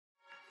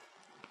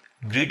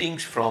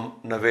Greetings from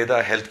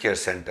Naveda Healthcare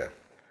Center.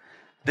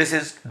 This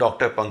is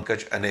Dr.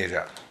 Pankaj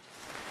Aneja.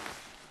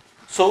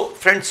 So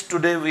friends,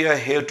 today we are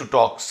here to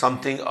talk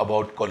something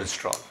about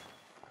cholesterol.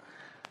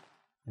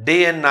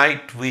 Day and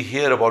night we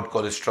hear about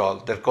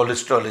cholesterol, that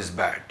cholesterol is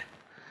bad.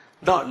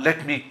 Now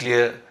let me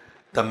clear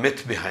the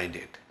myth behind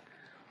it.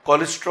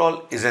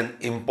 Cholesterol is an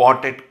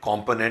important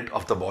component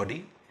of the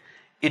body.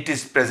 It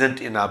is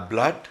present in our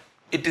blood.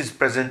 It is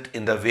present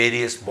in the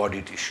various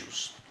body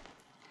tissues.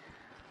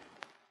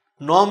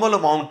 Normal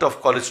amount of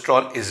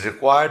cholesterol is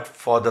required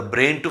for the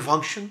brain to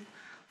function,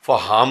 for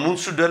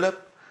hormones to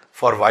develop,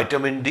 for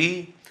vitamin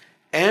D,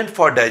 and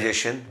for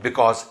digestion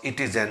because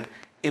it is an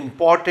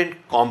important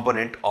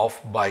component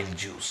of bile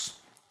juice.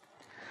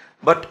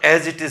 But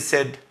as it is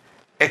said,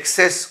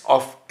 excess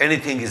of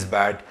anything is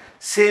bad,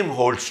 same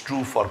holds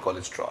true for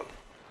cholesterol.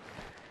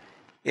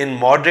 In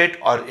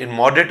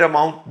moderate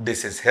amount,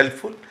 this is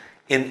helpful.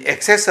 In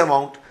excess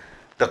amount,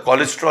 the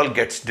cholesterol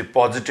gets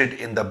deposited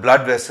in the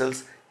blood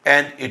vessels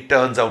and it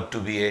turns out to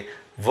be a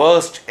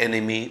worst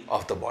enemy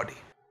of the body.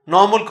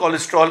 Normal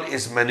cholesterol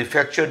is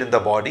manufactured in the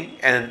body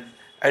and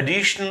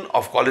addition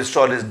of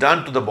cholesterol is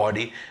done to the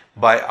body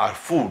by our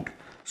food.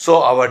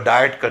 So our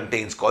diet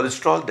contains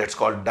cholesterol, that's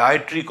called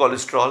dietary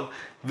cholesterol,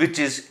 which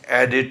is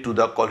added to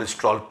the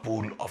cholesterol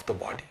pool of the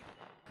body.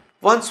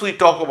 Once we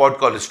talk about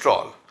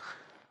cholesterol,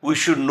 we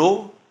should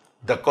know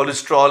the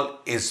cholesterol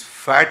is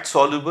fat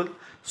soluble,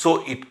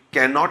 so it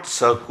cannot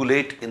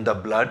circulate in the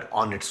blood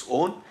on its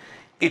own.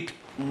 It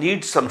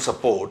needs some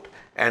support,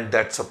 and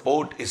that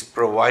support is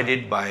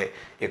provided by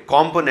a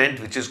component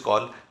which is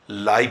called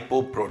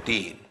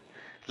lipoprotein.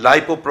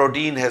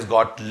 Lipoprotein has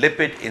got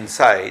lipid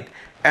inside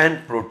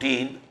and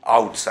protein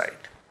outside.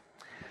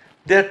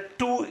 There are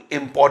two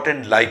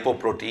important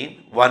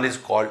lipoprotein. One is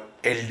called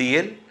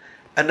LDL,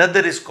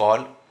 another is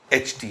called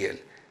HDL,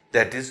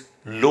 that is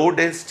low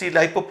density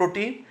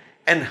lipoprotein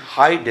and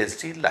high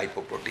density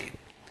lipoprotein.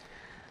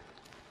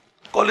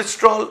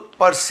 Cholesterol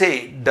per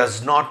se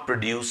does not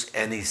produce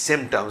any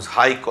symptoms.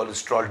 High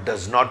cholesterol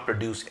does not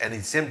produce any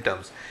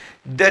symptoms.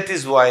 That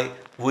is why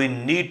we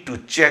need to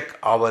check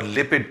our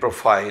lipid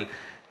profile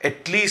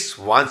at least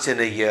once in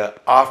a year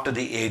after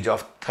the age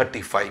of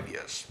 35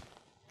 years.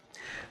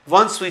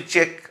 Once we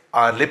check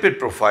our lipid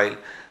profile,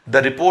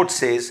 the report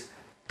says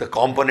the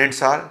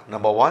components are: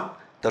 number one,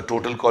 the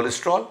total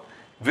cholesterol,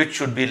 which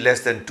should be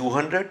less than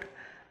 200.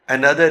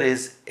 Another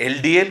is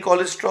LDL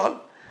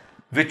cholesterol,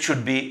 which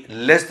should be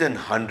less than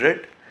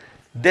 100.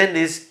 Then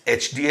is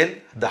HDL,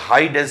 the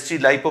high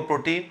density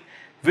lipoprotein,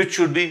 which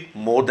should be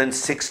more than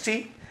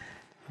 60.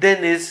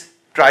 Then is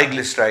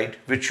triglyceride,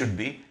 which should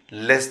be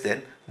less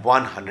than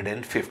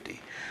 150.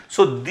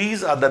 So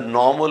these are the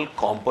normal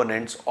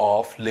components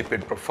of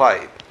lipid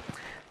profile.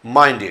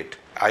 Mind it,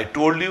 I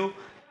told you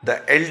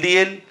the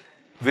LDL,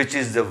 which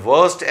is the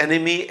worst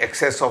enemy,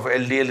 excess of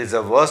LDL is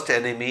a worst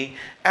enemy,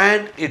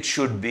 and it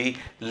should be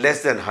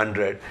less than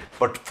 100.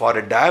 But for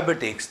a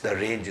diabetics, the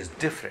range is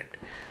different.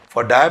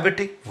 For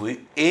diabetic, we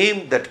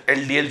aim that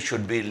LDL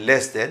should be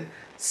less than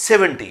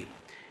 70.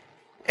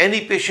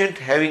 Any patient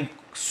having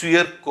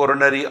severe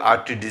coronary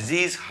artery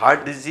disease,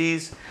 heart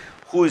disease,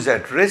 who is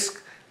at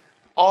risk,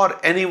 or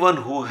anyone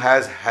who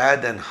has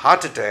had an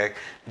heart attack,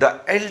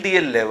 the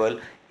LDL level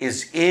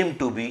is aimed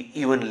to be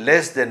even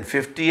less than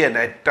 50, and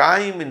at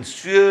time in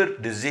severe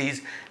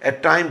disease,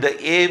 at time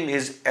the aim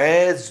is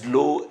as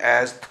low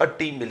as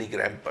 30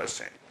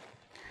 mg/cent.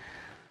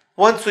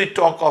 Once we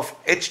talk of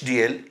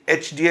HDL,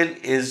 HDL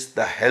is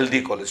the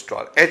healthy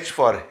cholesterol. H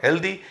for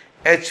healthy,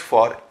 H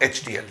for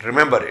HDL.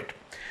 Remember it.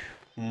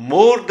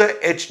 More the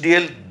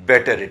HDL,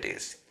 better it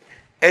is.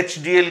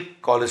 HDL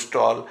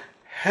cholesterol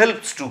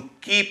helps to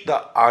keep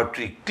the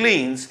artery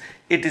clean.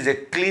 It is a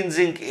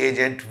cleansing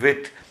agent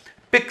which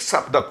picks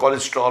up the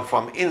cholesterol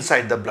from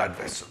inside the blood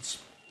vessels.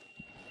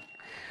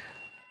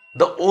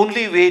 The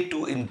only way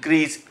to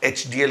increase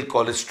HDL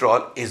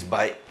cholesterol is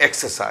by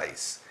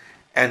exercise,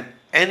 and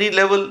any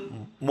level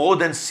more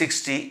than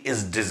 60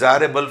 is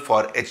desirable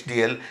for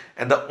HDL,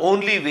 and the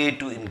only way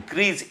to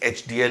increase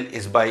HDL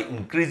is by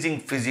increasing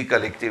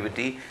physical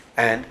activity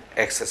and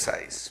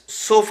exercise.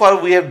 So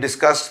far we have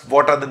discussed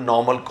what are the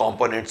normal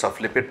components of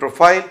lipid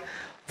profile,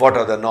 what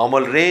are the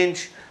normal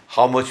range,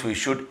 how much we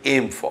should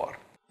aim for.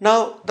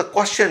 Now the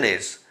question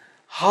is,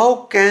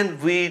 how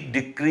can we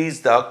decrease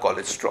the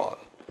cholesterol,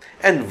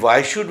 and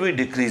why should we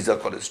decrease the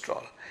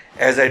cholesterol?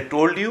 As I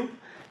told you,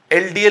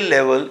 LDL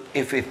level,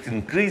 if it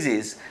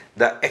increases,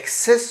 the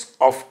excess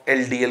of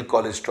LDL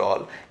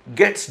cholesterol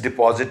gets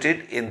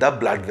deposited in the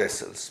blood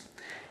vessels.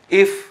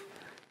 If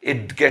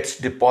it gets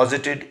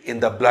deposited in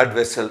the blood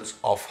vessels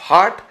of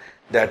heart,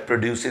 that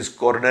produces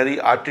coronary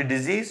artery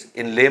disease.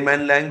 In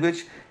layman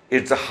language,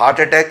 it's a heart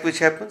attack which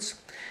happens.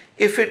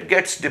 If it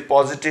gets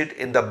deposited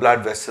in the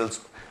blood vessels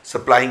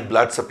supplying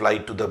blood supply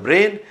to the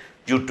brain,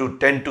 you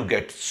tend to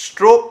get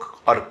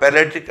stroke or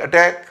paralytic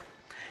attack.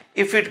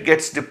 If it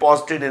gets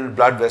deposited in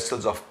blood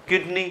vessels of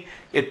kidney,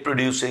 it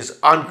produces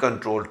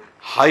uncontrolled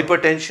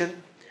hypertension.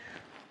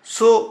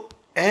 So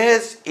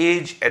As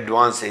age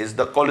advances,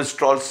 the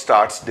cholesterol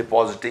starts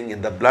depositing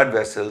in the blood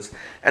vessels,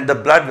 and the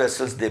blood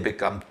vessels, they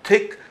become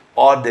thick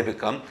or they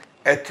become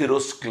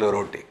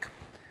atherosclerotic.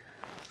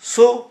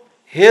 So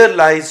here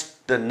lies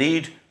the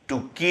need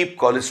to keep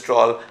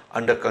cholesterol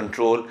under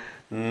control,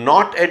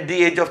 not at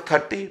the age of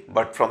 30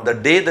 but from the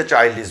day the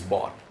child is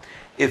born.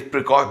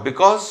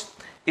 Because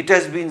it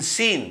has been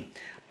seen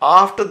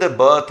after the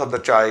birth of the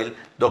child,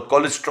 the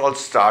cholesterol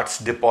starts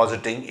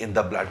depositing in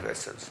the blood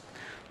vessels.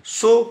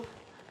 So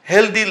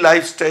healthy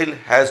lifestyle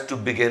has to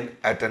begin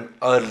at an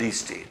early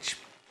stage.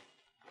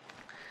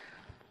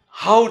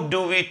 How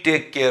do we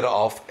take care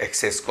of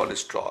excess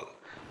cholesterol?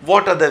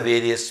 What are the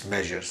various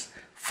measures?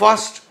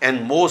 First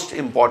and most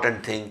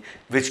important thing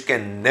which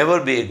can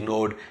never be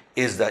ignored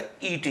is the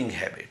eating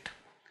habit.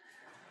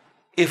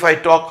 If I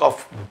talk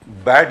of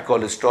bad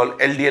cholesterol,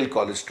 LDL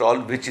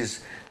cholesterol, which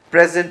is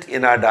present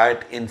in our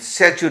diet in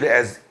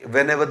as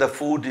whenever the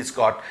food has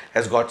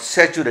got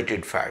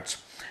saturated fats.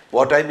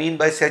 What I mean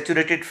by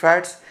saturated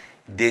fats?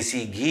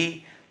 Desi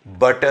ghee,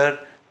 butter,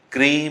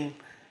 cream,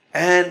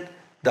 and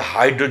the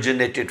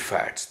hydrogenated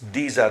fats.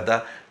 These are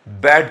the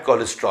bad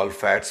cholesterol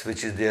fats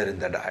which is there in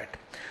the diet.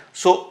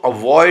 So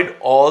avoid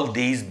all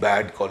these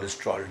bad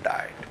cholesterol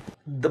diet.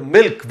 The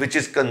milk which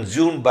is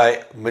consumed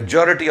by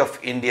majority of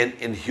Indian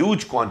in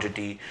huge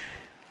quantity,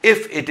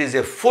 if it is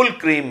a full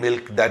cream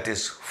milk, that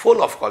is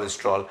full of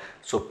cholesterol,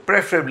 so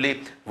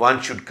preferably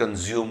one should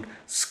consume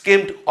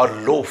skimmed or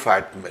low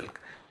fat milk,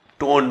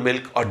 toned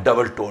milk or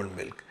double toned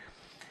milk.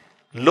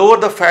 Lower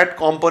the fat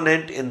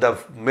component in the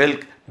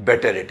milk,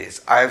 better it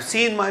is. I have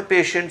seen my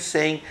patients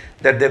saying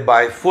that they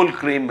buy full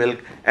cream milk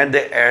and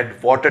they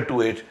add water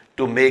to it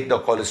to make the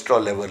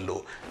cholesterol level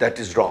low. That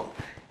is wrong.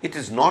 It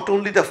is not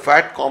only the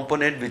fat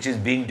component which is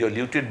being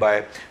diluted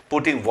by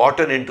putting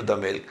water into the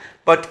milk,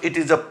 but it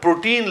is the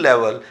protein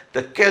level,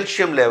 the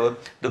calcium level,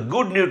 the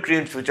good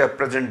nutrients which are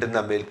present in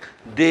the milk,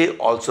 they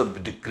also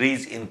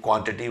decrease in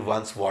quantity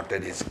once water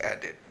is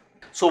added.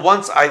 So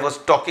once I was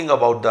talking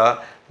about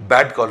the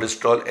bad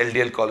cholesterol,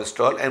 LDL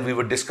cholesterol, and we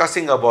were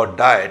discussing about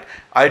diet,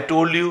 I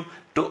told you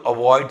to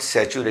avoid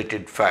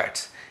saturated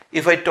fats.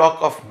 If I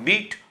talk of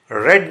meat,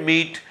 red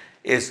meat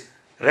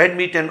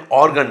and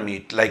organ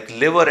meat like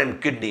liver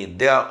and kidney,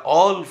 they are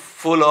all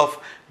full of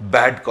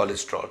bad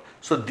cholesterol.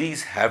 So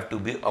these have to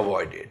be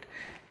avoided.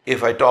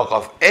 If I talk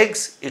of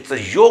eggs, it's a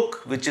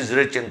yolk which is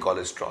rich in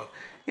cholesterol.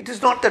 It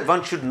is not that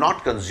one should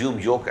not consume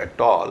yolk at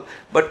all,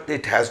 but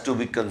it has to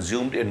be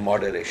consumed in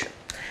moderation.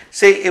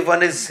 Say if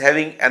one is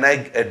having an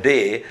egg a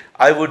day,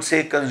 I would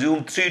say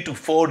consume 3 to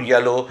 4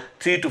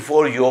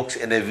 yolks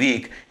in a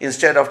week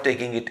instead of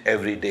taking it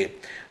every day.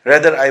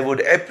 Rather, I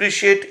would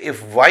appreciate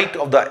if white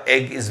of the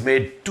egg is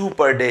made 2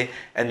 per day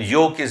and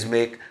yolk is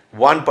made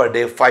 1 per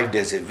day, 5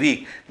 days a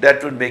week.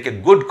 That would make a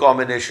good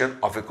combination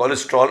of a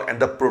cholesterol and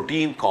the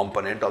protein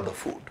component of the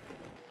food.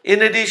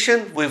 In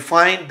addition, we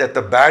find that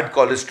the bad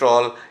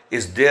cholesterol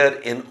is there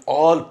in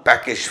all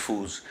packaged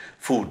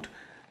food.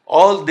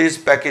 All these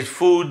packaged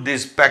food,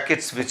 these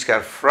packets which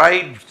are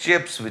fried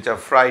chips, which are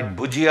fried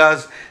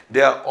bhujiyas,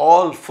 they are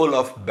all full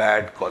of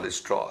bad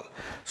cholesterol.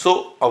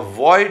 So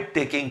avoid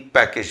taking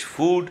packaged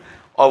food,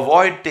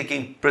 avoid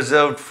taking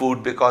preserved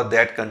food because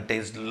that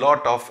contains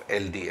lot of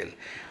LDL.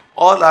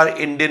 All our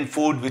Indian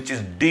food which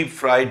is deep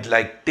fried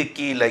like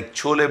tikki, like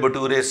chole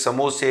bhature,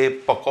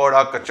 samosa,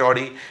 pakoda,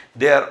 kachori,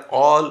 they are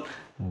all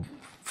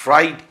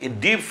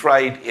deep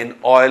fried in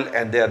oil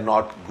and they are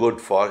not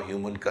good for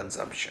human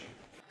consumption.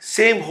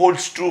 Same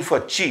holds true for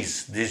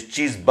cheese. These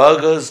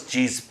cheeseburgers,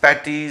 cheese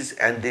patties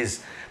and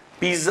these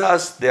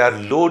pizzas, they are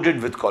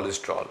loaded with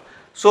cholesterol.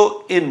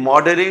 So in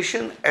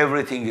moderation,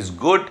 everything is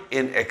good.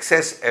 In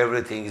excess,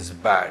 everything is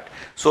bad.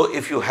 So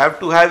if you have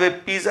to have a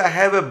pizza,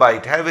 have a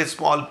bite, have a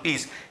small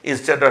piece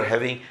instead of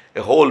having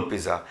a whole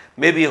pizza.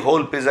 Maybe a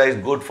whole pizza is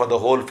good for the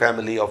whole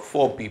family of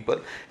 4 people.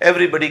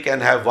 Everybody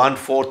can have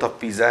 1/4 of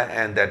pizza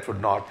and that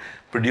would not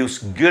produce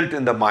guilt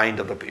in the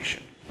mind of the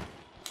patient.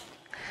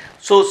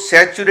 So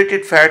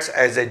saturated fats,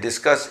 as I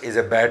discussed, is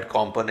a bad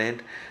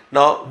component.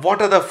 Now,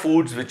 what are the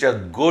foods which are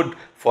good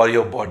for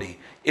your body?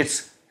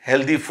 It's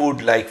healthy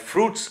food like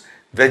fruits,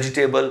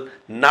 vegetable,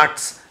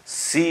 nuts,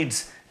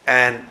 seeds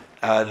and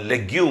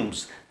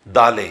legumes,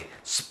 dale,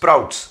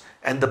 sprouts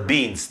and the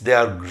beans. They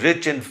are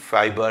rich in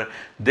fiber.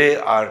 They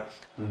are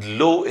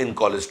low in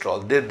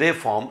cholesterol. They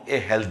form a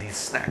healthy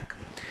snack.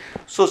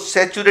 So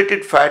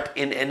saturated fat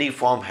in any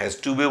form has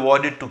to be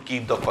avoided to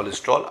keep the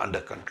cholesterol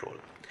under control.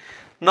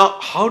 Now,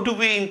 how do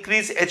we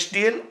increase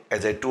HDL?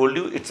 As I told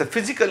you, it's a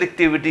physical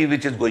activity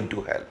which is going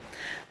to help.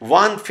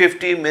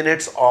 150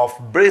 minutes of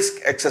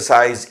brisk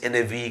exercise in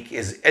a week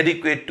is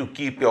adequate to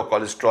keep your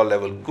cholesterol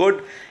level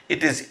good.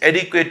 It is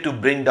adequate to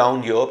bring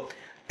down your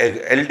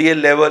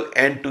LDL level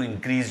and to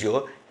increase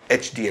your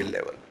HDL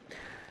level.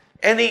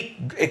 Any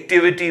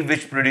activity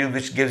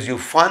which gives you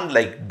fun,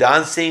 like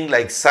dancing,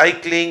 like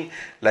cycling,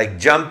 like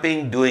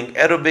jumping, doing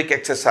aerobic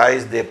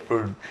exercise, they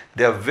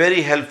are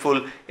very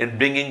helpful in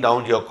bringing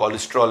down your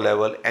cholesterol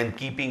level and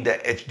keeping the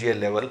HDL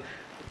level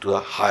to a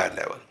higher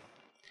level.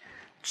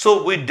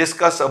 So we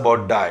discuss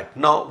about diet.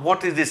 Now,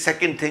 what is the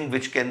second thing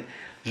which can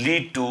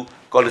lead to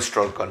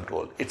cholesterol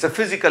control? It's a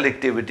physical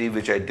activity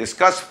which I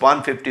discussed.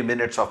 150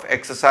 minutes of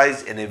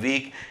exercise in a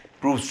week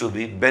proves to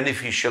be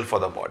beneficial for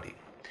the body.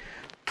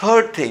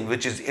 Third thing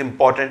which is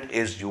important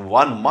is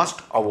one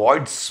must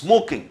avoid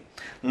smoking.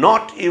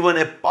 Not even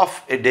a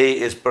puff a day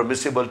is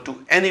permissible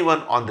to anyone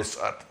on this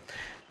earth,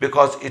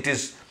 because it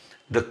is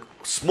the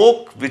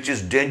smoke which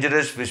is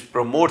dangerous, which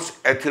promotes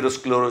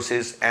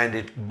atherosclerosis, and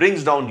it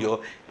brings down your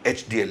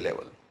HDL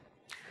level.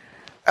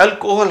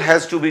 Alcohol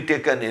has to be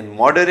taken in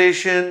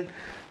moderation.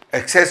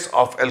 Excess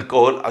of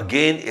alcohol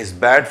again is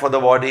bad for the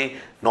body,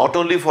 not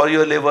only for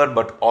your liver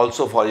but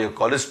also for your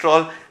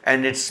cholesterol,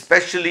 and it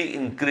especially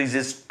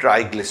increases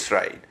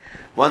triglyceride.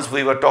 Once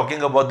we were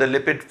talking about the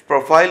lipid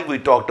profile, we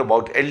talked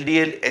about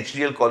LDL,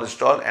 HDL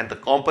cholesterol, and the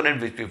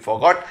component which we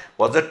forgot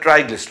was the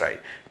triglyceride.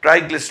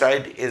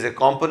 Triglyceride is a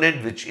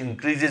component which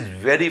increases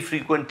very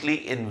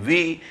frequently in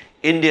we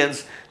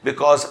Indians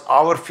because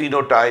our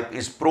phenotype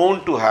is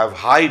prone to have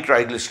high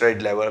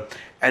triglyceride level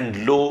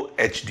and low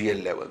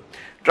HDL level.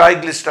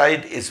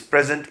 Triglyceride is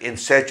present in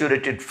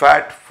saturated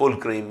fat, full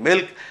cream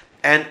milk,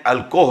 and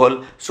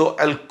alcohol. So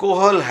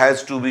alcohol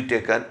has to be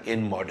taken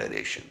in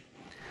moderation.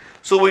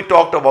 So we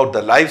talked about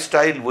the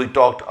lifestyle, we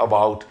talked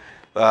about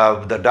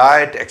the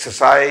diet,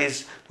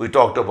 exercise, we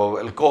talked about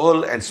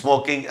alcohol and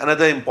smoking.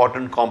 Another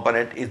important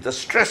component is the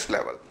stress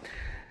level.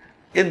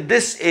 In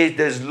this age,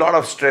 there is a lot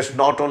of stress,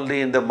 not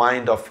only in the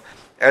mind of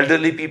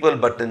elderly people,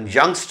 but in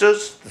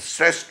youngsters. The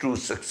stress to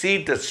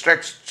succeed, the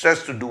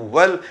stress to do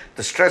well,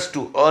 the stress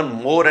to earn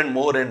more and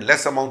more in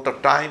less amount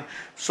of time.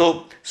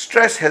 So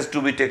stress has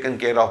to be taken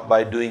care of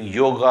by doing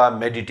yoga,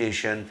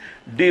 meditation,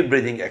 deep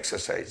breathing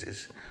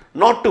exercises.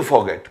 Not to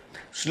forget,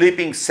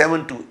 sleeping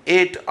 7 to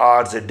 8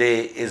 hours a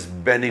day is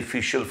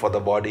beneficial for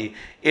the body.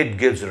 It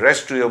gives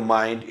rest to your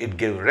mind, it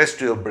gives rest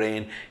to your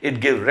brain,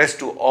 it gives rest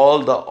to all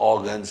the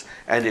organs,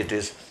 and it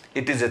is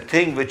a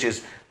thing which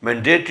is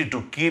mandatory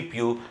to keep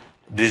you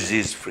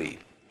disease free.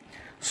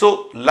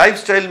 So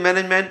lifestyle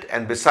management,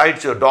 and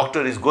besides your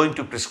doctor is going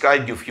to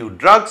prescribe you few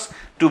drugs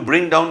to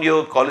bring down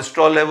your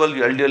cholesterol level,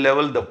 your LDL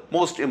level. The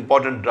most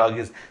important drug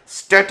is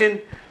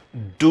statin.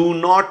 Do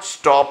not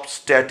stop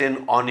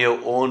statin on your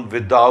own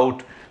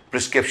without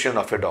prescription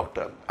of a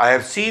doctor. I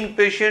have seen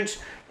patients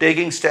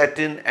taking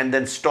statin and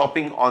then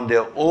stopping on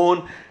their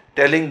own,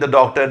 telling the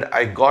doctor,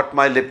 I got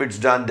my lipids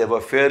done, they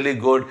were fairly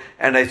good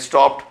and I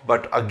stopped.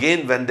 But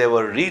again, when they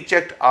were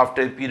rechecked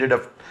after a period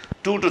of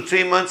 2 to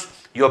 3 months,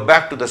 you're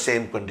back to the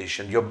same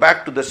condition. You're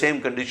back to the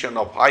same condition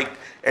of high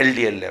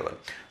LDL level.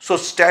 So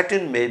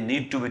statin may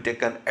need to be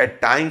taken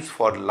at times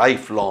for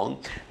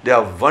lifelong. They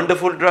are a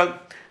wonderful drug,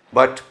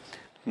 but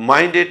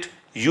mind it,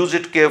 use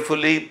it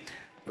carefully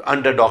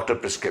under doctor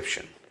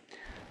prescription.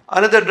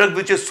 Another drug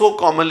which is so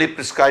commonly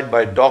prescribed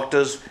by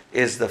doctors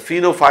is the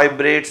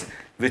fenofibrates,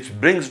 which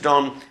brings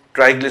down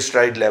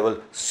triglyceride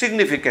level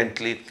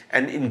significantly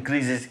and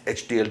increases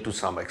HDL to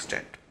some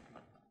extent.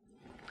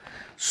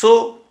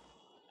 So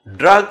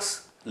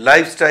drugs,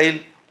 lifestyle,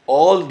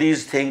 all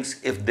these things,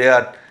 if they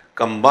are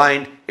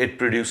combined, it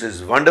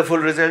produces wonderful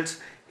results.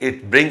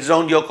 It brings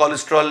down your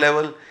cholesterol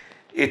level.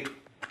 It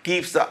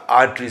keeps the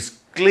arteries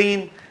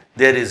clean.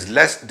 There is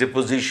less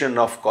deposition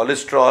of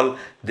cholesterol.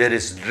 There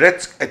is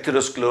less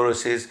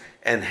atherosclerosis,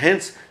 and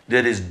hence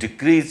there is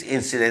decreased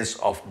incidence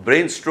of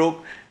brain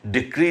stroke,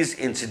 decreased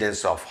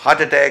incidence of heart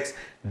attacks,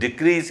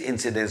 decreased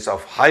incidence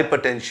of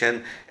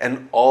hypertension,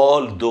 and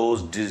all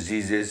those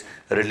diseases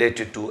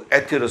related to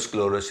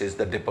atherosclerosis,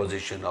 the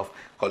deposition of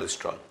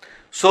cholesterol.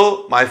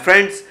 So my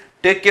friends,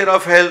 take care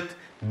of health,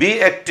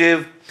 be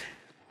active,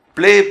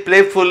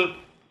 playful,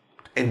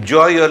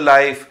 enjoy your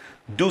life,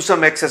 do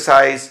some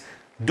exercise,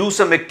 do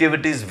some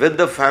activities with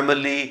the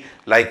family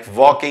like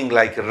walking,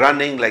 like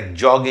running, like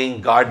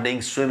jogging,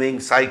 gardening, swimming,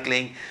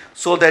 cycling,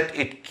 so that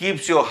it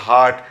keeps your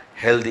heart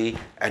healthy,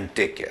 and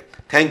take care.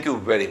 Thank you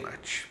very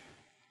much.